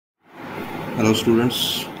Hello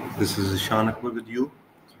students, this is Ishan Akbar with you.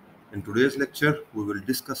 In today's lecture, we will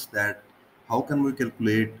discuss that how can we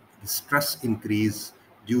calculate the stress increase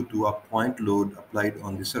due to a point load applied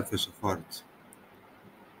on the surface of Earth.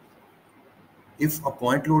 If a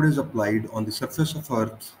point load is applied on the surface of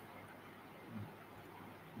Earth,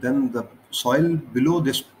 then the soil below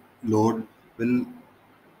this load will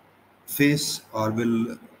face or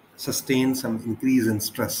will sustain some increase in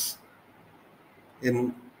stress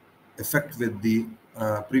in effect with the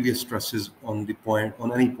previous stresses on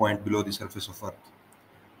any point below the surface of Earth.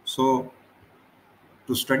 So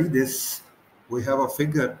to study this, we have a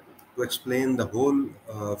figure to explain the whole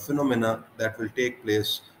phenomena that will take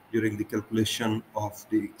place during the calculation of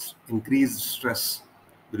the increased stress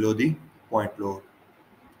below the point load.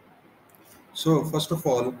 So first of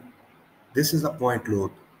all, this is a point load.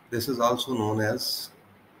 This is also known as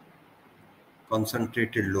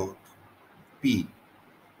concentrated load, P.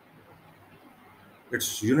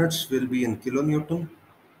 Its units will be in kilonewton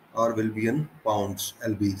or will be in pounds,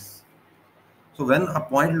 lbs. So when a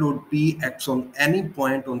point load P acts on any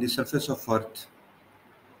point on the surface of Earth,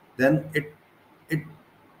 then it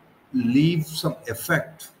leaves some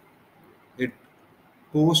effect. It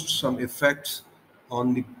posts some effects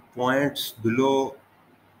on the points below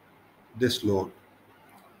this load.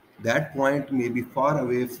 That point may be far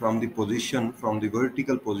away from the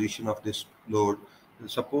vertical position of this load.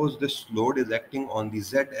 Suppose this load is acting on the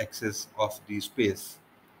z-axis of the space.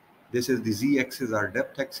 This is the z-axis or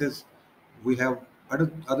depth axis. We have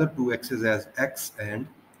other two axes as x and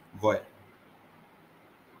y.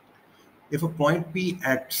 If a point P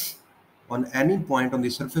acts on any point on the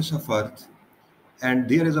surface of Earth, and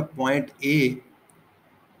there is a point A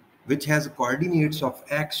which has coordinates of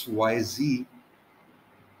x, y, z,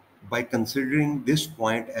 by considering this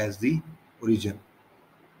point as the origin.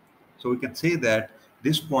 So we can say that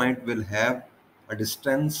this point will have a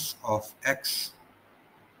distance of x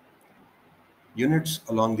units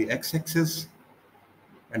along the x-axis,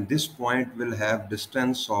 and this point will have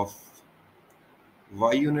distance of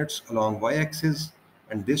y units along y-axis,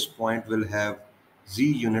 and this point will have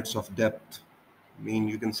z units of depth.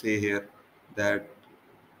 You can say here that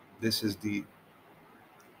this is the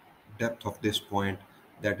depth of this point,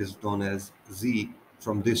 that is known as z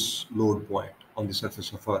from this load point on the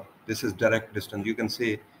surface of Earth. This is direct distance. You can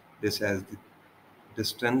say this as the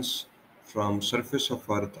distance from surface of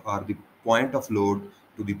Earth or the point of load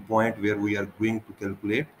to the point where we are going to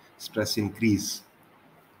calculate stress increase.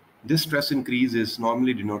 This stress increase is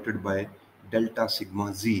normally denoted by delta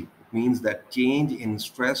sigma z. It means that change in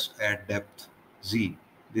stress at depth z.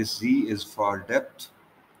 This z is for depth,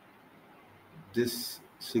 this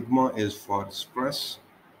sigma is for stress,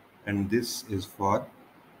 and this is for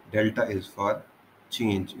delta is for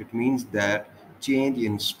change. It means that change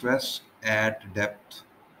in stress at depth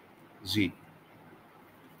z.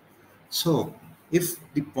 So if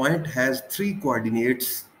the point has three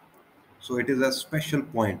coordinates, so it is a special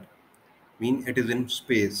point, it is in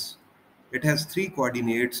space. It has three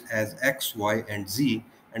coordinates as x, y, and z,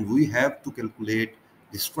 and we have to calculate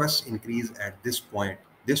the stress increase at this point.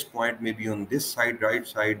 This point may be on this side, right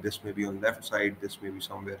side, this may be on left side, this may be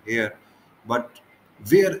somewhere here, but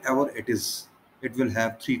wherever it is, it will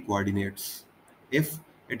have three coordinates. If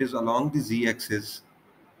it is along the z-axis,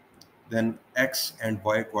 then x and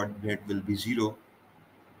y coordinate will be 0,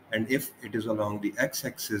 and if it is along the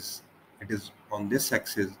x-axis, it is on this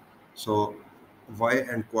axis, so y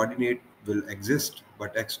and coordinate will exist,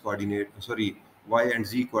 but y and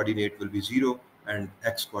z coordinate will be 0 and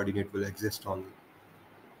x coordinate will exist only.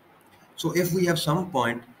 So if we have some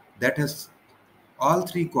point that has all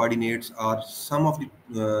three coordinates or some of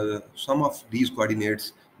these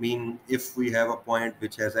coordinates, if we have a point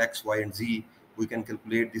which has x, y, and z, we can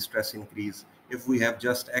calculate the stress increase. If we have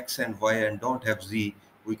just x and y and don't have z,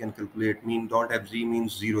 we can calculate, don't have z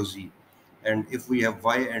means 0z. And if we have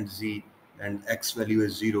y and z and x value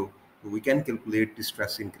is 0, we can calculate the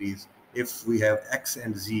stress increase. If we have x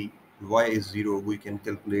and z, y is 0, we can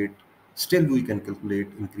calculate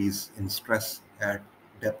increase in stress at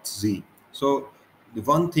depth z. So the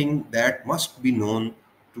one thing that must be known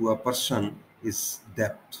to a person is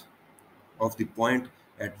depth of the point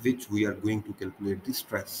at which we are going to calculate the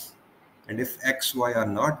stress. And if x, y are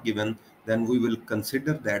not given, then we will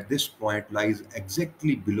consider that this point lies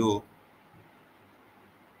exactly below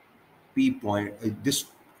P point, this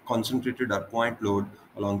concentrated or point load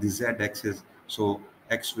along the z-axis. So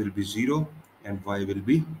x will be 0 and y will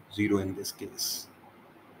be 0 in this case.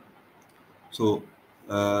 So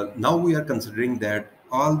now we are considering that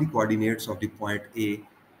all the coordinates of the point A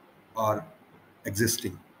are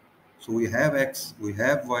existing. So we have x, we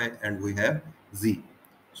have y, and we have z.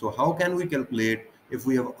 So how can we calculate if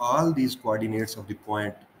we have all these coordinates of the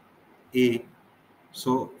point A?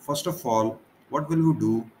 So first of all, what will we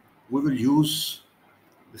do? We will use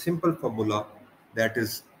the simple formula, that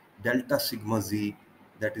is delta sigma z,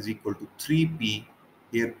 that is equal to 3p.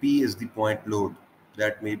 Here p is the point load,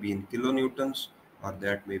 that may be in kilonewtons or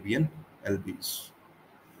that may be in lbs.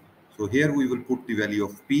 So here we will put the value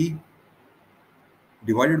of p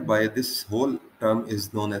divided by this whole term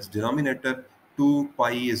is known as denominator. 2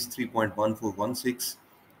 pi is 3.1416.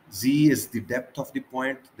 Z is the depth of the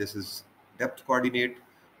point. This is depth coordinate,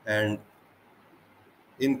 and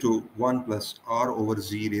into 1 plus r over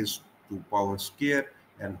z raised to power square,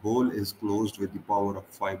 and whole is closed with the power of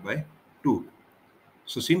 5 by 2.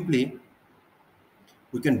 So simply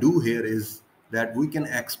we can do here is that we can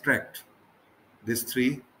extract this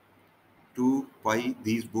 3, 2 pi,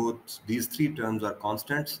 these three terms are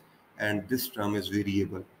constants, and this term is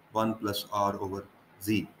variable, 1 plus r over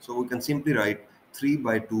z. So we can simply write 3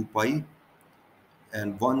 by 2 pi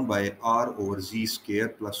and 1 by r over z square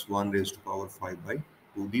plus 1 raised to power 5 by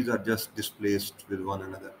 2. These are just displaced with one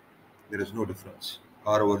another. There is no difference.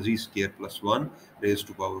 R over z square plus 1 raised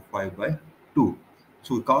to power 5 by 2.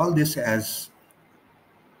 So we call this as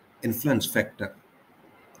influence factor.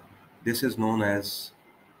 This is known as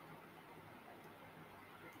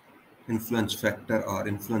influence factor or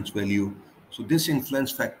influence value. So this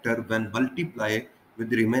influence factor, when multiply with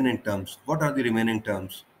the remaining terms, what are the remaining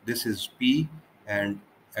terms? This is p, and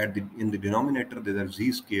in the denominator there is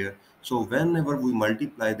z square. So whenever we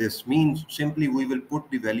multiply this, means simply we will put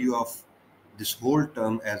the value of this whole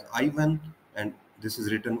term as I1, and this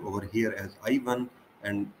is written over here as I1,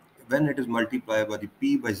 and when it is multiplied by the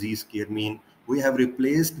p by z square, mean we have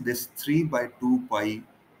replaced this 3 by 2 pi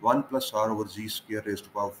 1 plus r over z square raised to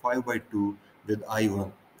power 5 by 2 with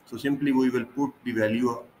I1. So simply we will put the value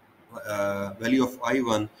of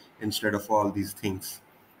I1 instead of all these things.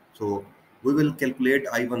 So we will calculate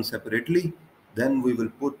I1 separately, then we will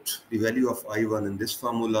put the value of I1 in this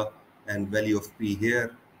formula, and value of P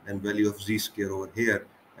here, and value of Z square over here,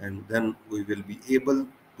 and then we will be able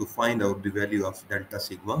to find out the value of delta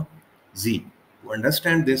sigma Z. To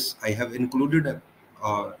understand this, I have included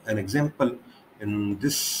an example in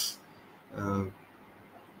this uh,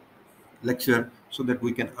 lecture so that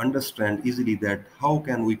we can understand easily that how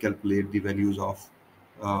can we calculate the values of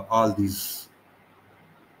all these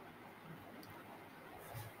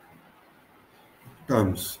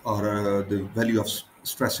terms, or the value of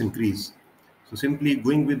stress increase. So simply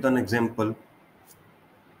going with an example,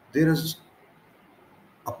 there is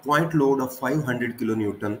a point load of 500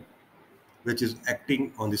 kilonewton which is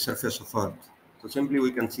acting on the surface of Earth. So simply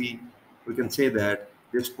we can say that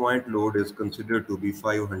this point load is considered to be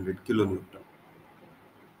 500 kilonewton.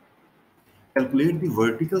 Calculate the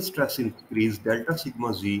vertical stress increase delta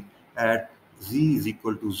sigma z at z is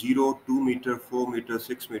equal to 0, 2 meter, 4 meter,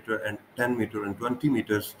 6 meter, and 10 meter, and 20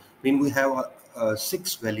 meters. Mean we have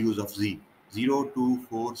 6 values of z: 0, 2,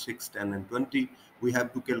 4, 6, 10, and 20. We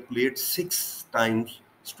have to calculate 6 times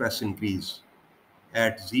stress increase.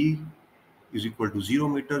 At z is equal to 0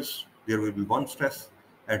 meters, there will be one stress.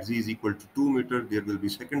 At z is equal to 2 meter, there will be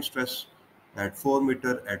second stress. At 4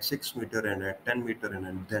 meter, at 6 meter, and at 10 meter,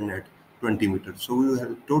 and then at 20 meters. So we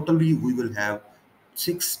will have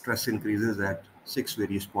 6 stress increases at 6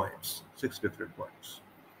 various points, 6 different points.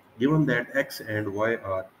 Given that x and y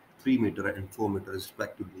are 3 meter and 4 meter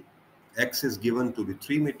respectively, x is given to be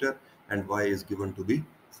 3 meter and y is given to be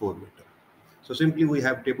 4 meter. So simply we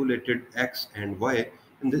have tabulated x and y.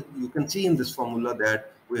 And you can see in this formula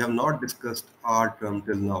that we have not discussed r term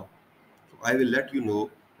till now. So I will let you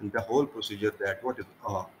know in the whole procedure that what is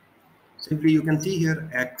r. Simply you can see here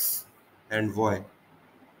x and y,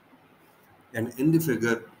 and in the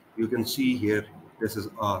figure you can see here this is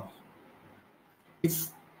r.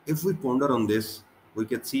 If we ponder on this, we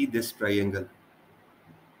can see this triangle,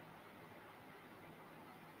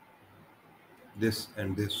 this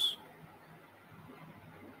and this.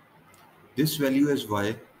 This value is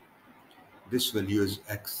y, this value is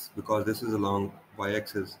x, because this is along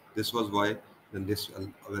y-axis. This was y, then this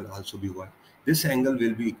will also be y. This angle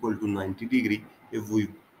will be equal to 90 degree if we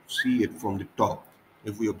see it from the top.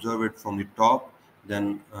 If we observe it from the top,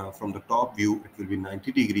 then from the top view it will be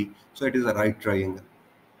 90 degree. So it is a right triangle.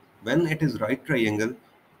 When it is right triangle,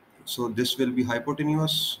 so this will be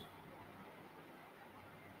hypotenuse.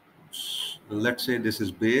 Let's say this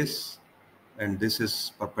is base and this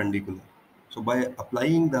is perpendicular. So by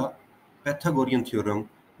applying the Pythagorean theorem,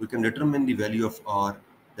 we can determine the value of r,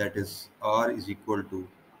 that is r is equal to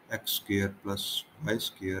x square plus y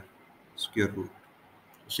square square root.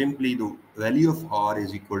 Simply the value of r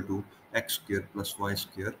is equal to x square plus y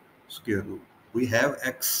square square root. We have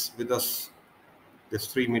x with us, this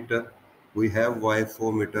 3 meter, we have y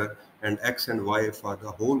 4 meter, and x and y for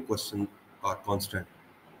the whole question are constant.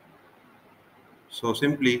 So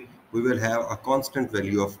simply we will have a constant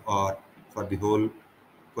value of r for the whole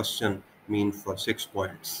question, mean for 6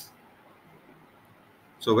 points.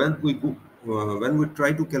 So when we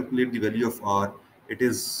try to calculate the value of r, it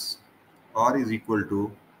is r is equal to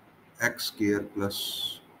x square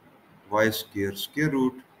plus y square square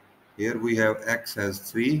root. Here we have x as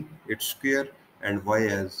 3 its square and y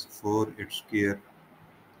as 4 its square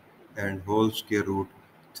and whole square root.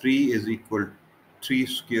 3 is equal 3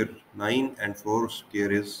 square 9 and 4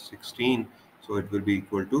 square is 16, so it will be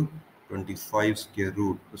equal to 25 square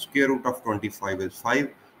root. The square root of 25 is 5.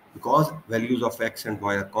 Because values of x and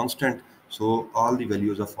y are constant, so all the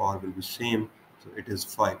values of r will be same, so it is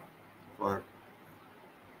 5 for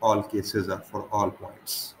all cases or for all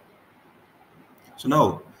points. So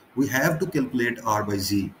now we have to calculate r by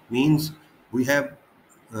z, means we have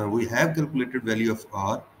calculated value of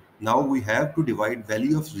r. Now we have to divide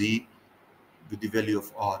value of z with the value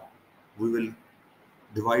of r. We will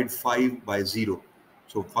divide 5 by 0.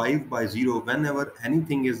 So 5 by 0, whenever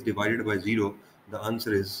anything is divided by 0, the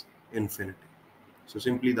answer is infinity. So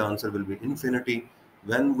simply the answer will be infinity.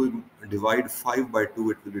 When we divide 5 by 2,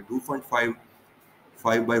 it will be 2.5.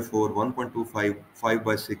 5 by 4, 1.25, 5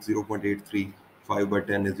 by 6, 0.83, 5 by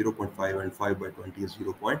 10 is 0.5, and 5 by 20 is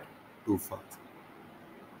 0.25.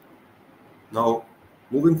 Now,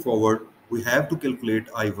 moving forward, we have to calculate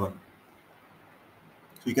I1. So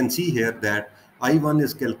you can see here that I1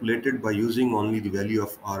 is calculated by using only the value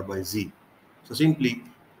of R by Z. So simply,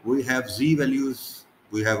 we have Z values,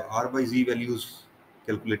 we have R by Z values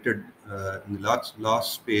calculated in the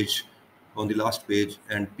last page, on the last page,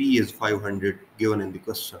 and P is 500 given in the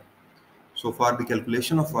question. So for the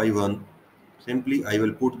calculation of I1, simply I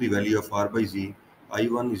will put the value of R by Z.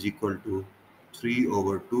 I1 is equal to 3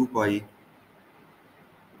 over 2 pi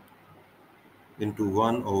into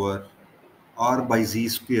 1 over R by Z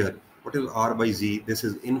square. What is R by Z? This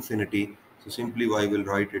is infinity. So simply I will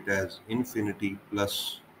write it as infinity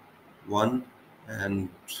plus 1 and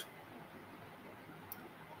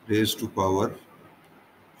raised to power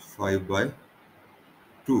 5 by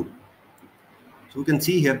 2. So we can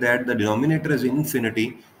see here that the denominator is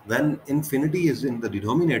infinity. When infinity is in the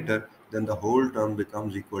denominator, then the whole term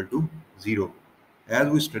becomes equal to 0. As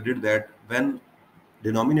we studied that when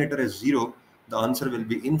denominator is 0, the answer will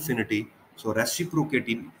be infinity. So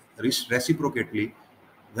reciprocately,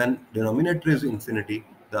 when denominator is infinity,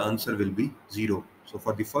 the answer will be 0. So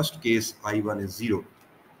for the first case, I1 is 0.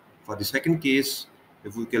 For the second case,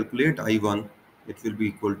 if we calculate I1, it will be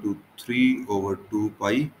equal to 3 over 2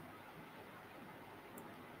 pi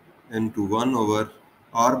into 1 over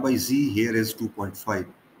R by Z here is 2.5.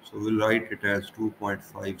 So we'll write it as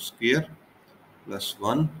 2.5 square plus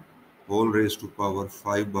 1 whole raised to power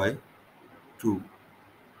 5 by 2.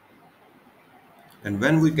 And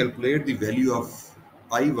when we calculate the value of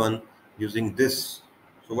I1 using this,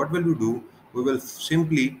 so what will we do? We will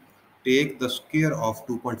simply take the square of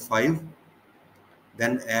 2.5,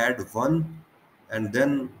 then add 1, and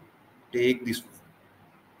then take this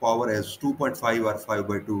power as 2.5 or 5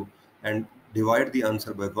 by 2 and divide the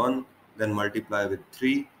answer by 1, then multiply with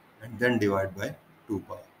 3 and then divide by 2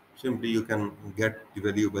 pi. Simply you can get the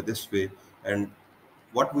value by this way, and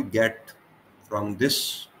what we get from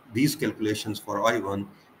these calculations for I1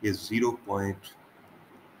 is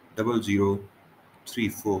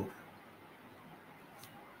 0.0034.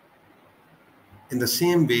 In the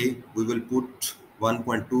same way, we will put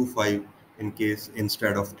 1.25 in case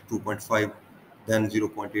instead of 2.5, then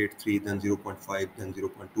 0.83, then 0.5, then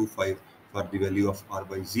 0.25 for the value of R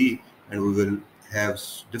by Z, and we will have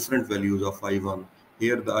different values of I1.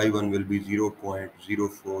 Here the I1 will be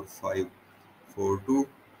 0.04542.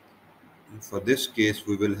 For this case,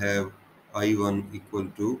 we will have I1 equal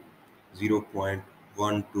to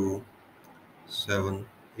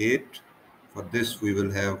 0.1278. For this, we will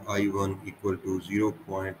have I1 equal to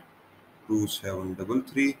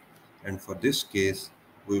 0.2733, and for this case,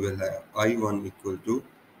 we will have I1 equal to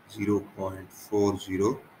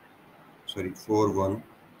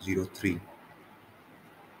 4103.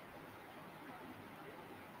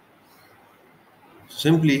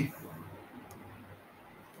 Simply,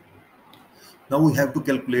 now we have to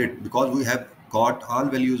calculate, because we have got all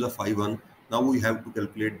values of I1, now we have to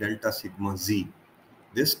calculate delta sigma Z.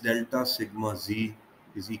 This delta sigma Z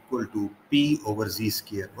is equal to P over Z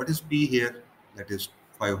square. What is P here? That is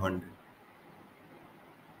 500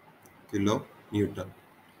 kilonewton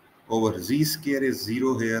over z square is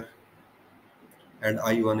 0 here, and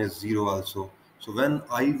I1 is 0 also. So when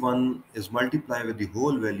I1 is multiplied with the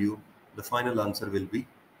whole value, the final answer will be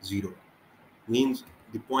 0. Means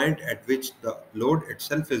the point at which the load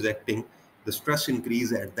itself is acting, the stress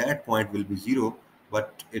increase at that point will be 0,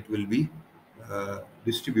 but it will be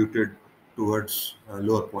distributed towards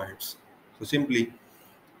lower points. So simply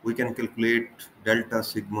we can calculate delta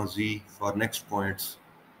sigma z for next points.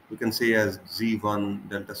 We can say as z1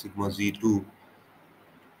 delta sigma z2.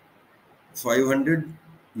 500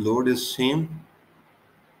 load is same,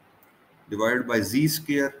 divided by z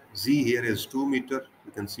square. Z here is 2 meter.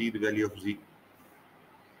 You can see the value of z.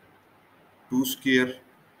 2 square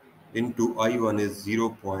into I1 is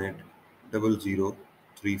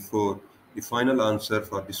 0.0034. The final answer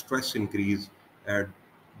for the stress increase at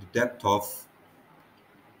the depth of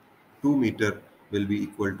 2 meter will be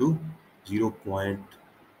equal to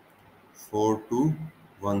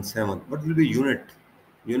 0.4217. What will be unit?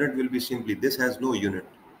 Unit will be simply, this has no unit.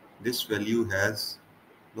 This value has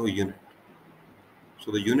no unit.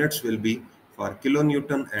 So the units will be for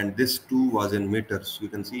kilonewton, and this 2 was in meters. You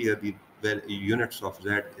can see here the units of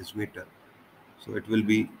Z is meter. So it will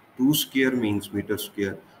be 2 square means meter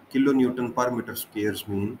square. Kilonewton per meter squares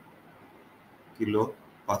mean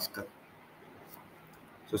kilopascal.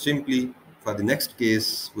 So simply for the next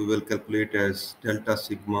case, we will calculate as delta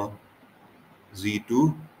sigma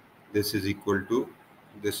Z2. This is equal to,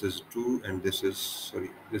 this is 2 and this is,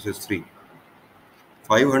 sorry, this is 3.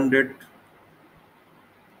 500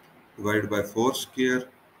 divided by 4 square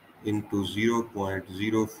into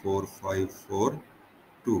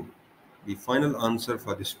 0.04542. The final answer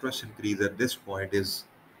for the stress increase at this point is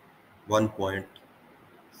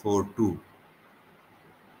 1.42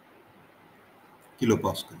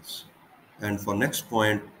 kilopascals. And for next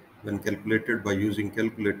point, when calculated by using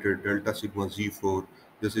calculator delta sigma Z4,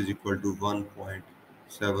 this is equal to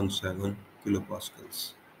 1.77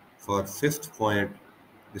 kilopascals. For fifth point,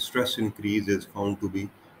 the stress increase is found to be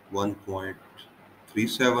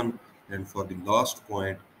 1.37, and for the last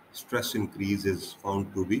point, stress increase is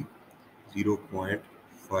found to be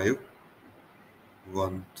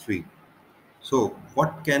 0.513. So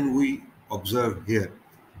what can we observe here?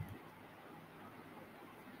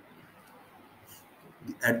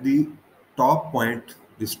 At the top point,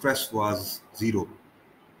 the stress was 0,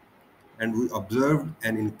 and we observed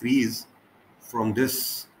an increase from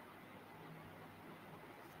this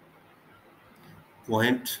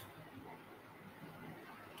point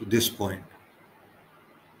to this point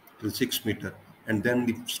till 6 meter, and then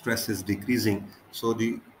the stress is decreasing. So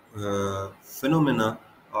the phenomena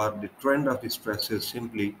or the trend of the stress is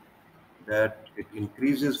simply that it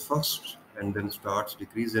increases first and then starts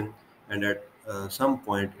decreasing, and at some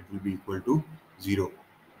point it will be equal to 0.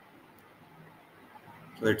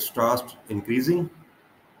 So it starts increasing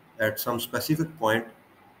at some specific point.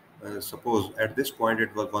 Suppose at this point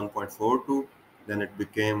it was 1.42, then it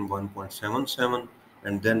became 1.77,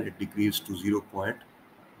 and then it decreased to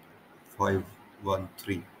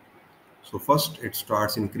 0.513. So first it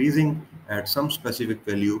starts increasing, at some specific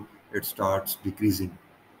value it starts decreasing.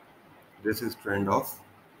 This is trend of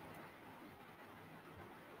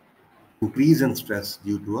increase in stress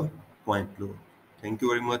due to a point load. Thank you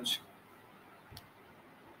very much.